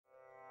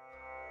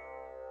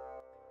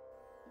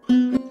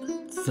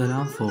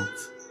Salam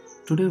folks,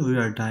 today we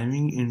are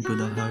diving into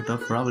the heart of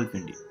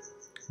Rawalpindi,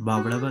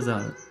 Babda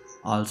Bazaar,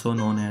 also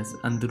known as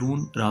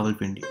Androon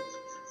Rawalpindi.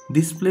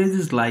 This place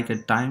is like a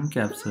time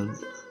capsule,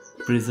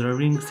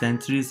 preserving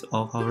centuries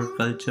of our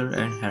culture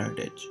and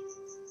heritage.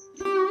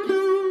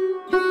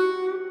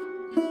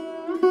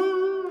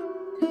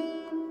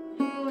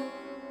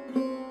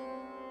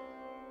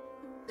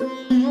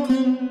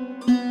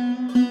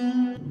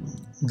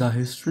 The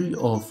history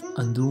of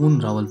Androon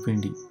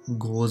Rawalpindi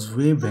goes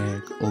way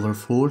back over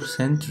 4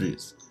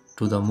 centuries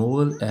to the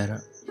Mughal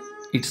era.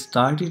 It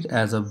started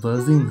as a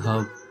buzzing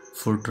hub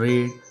for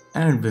trade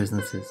and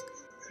businesses,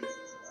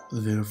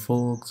 where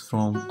folks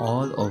from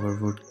all over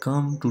would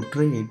come to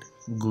trade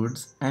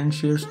goods and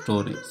share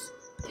stories.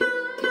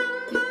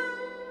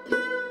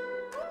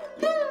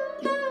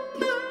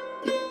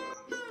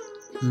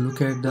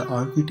 Look at the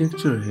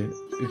architecture here.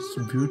 It's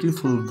a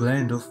beautiful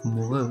blend of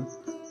Mughal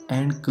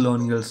and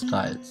colonial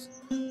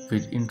styles,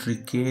 with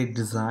intricate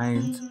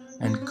designs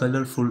and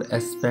colorful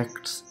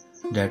aspects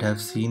that have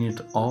seen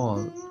it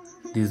all.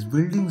 These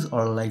buildings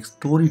are like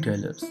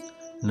storytellers,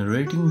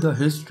 narrating the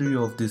history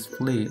of this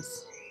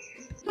place.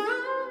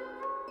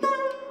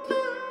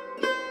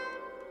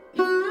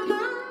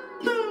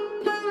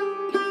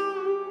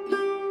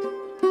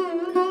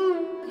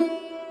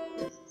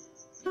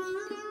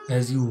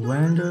 As you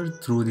wander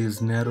through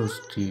these narrow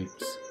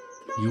streets,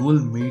 you will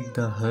meet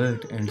the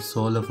heart and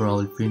soul of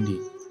Rawalpindi,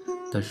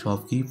 the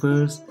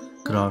shopkeepers,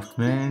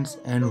 craftsmen,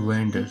 and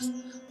vendors.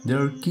 They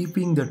are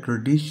keeping the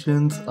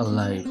traditions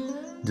alive,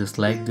 just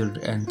like their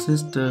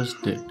ancestors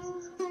did.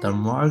 The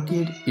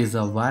market is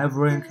a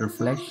vibrant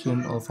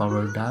reflection of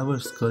our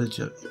diverse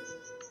culture.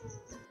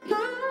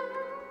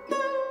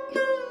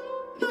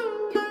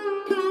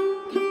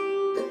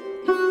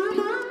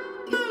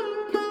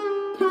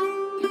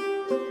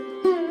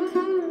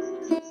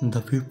 The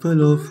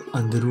people of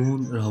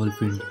Androon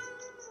Rawalpindi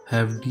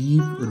have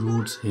deep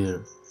roots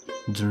here.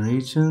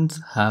 Generations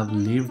have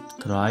lived,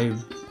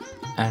 thrived,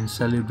 and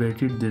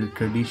celebrated their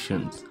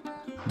traditions.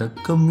 The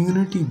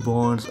community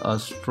bonds are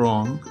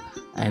strong,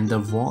 and the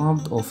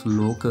warmth of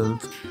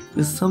locals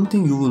is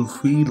something you will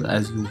feel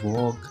as you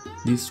walk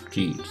these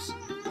streets.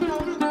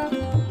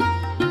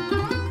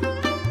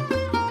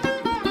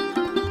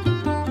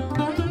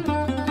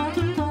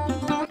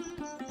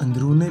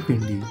 Androon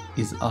Rawalpindi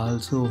is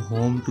also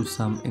home to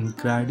some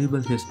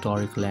incredible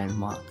historic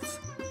landmarks,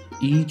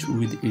 each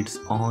with its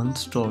own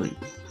story.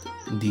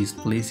 These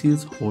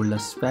places hold a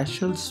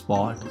special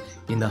spot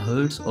in the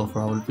hearts of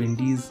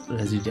Rawalpindi's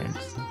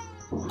residents,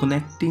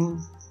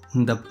 connecting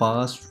the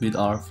past with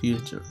our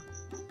future.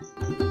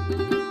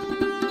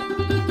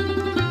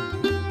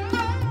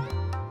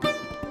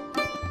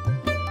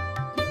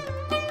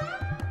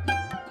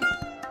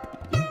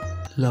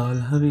 Lal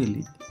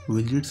Haveli,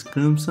 with its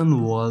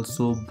crimson walls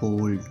so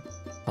bold,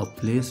 a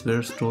place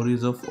where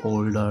stories of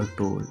old are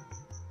told.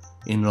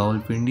 In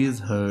Rawalpindi's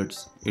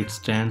hearts, it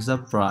stands a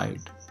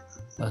pride,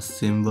 a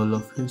symbol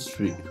of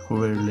history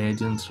where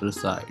legends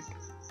reside.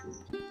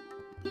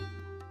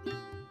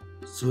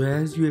 So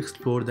as you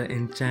explore the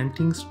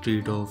enchanting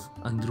street of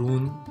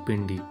Androon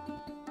Pindi,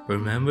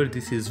 remember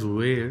this is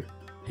where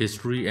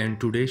history and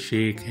today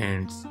shake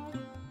hands.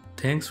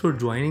 Thanks for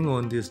joining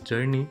on this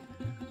journey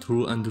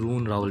through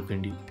Androon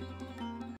Rawalpindi.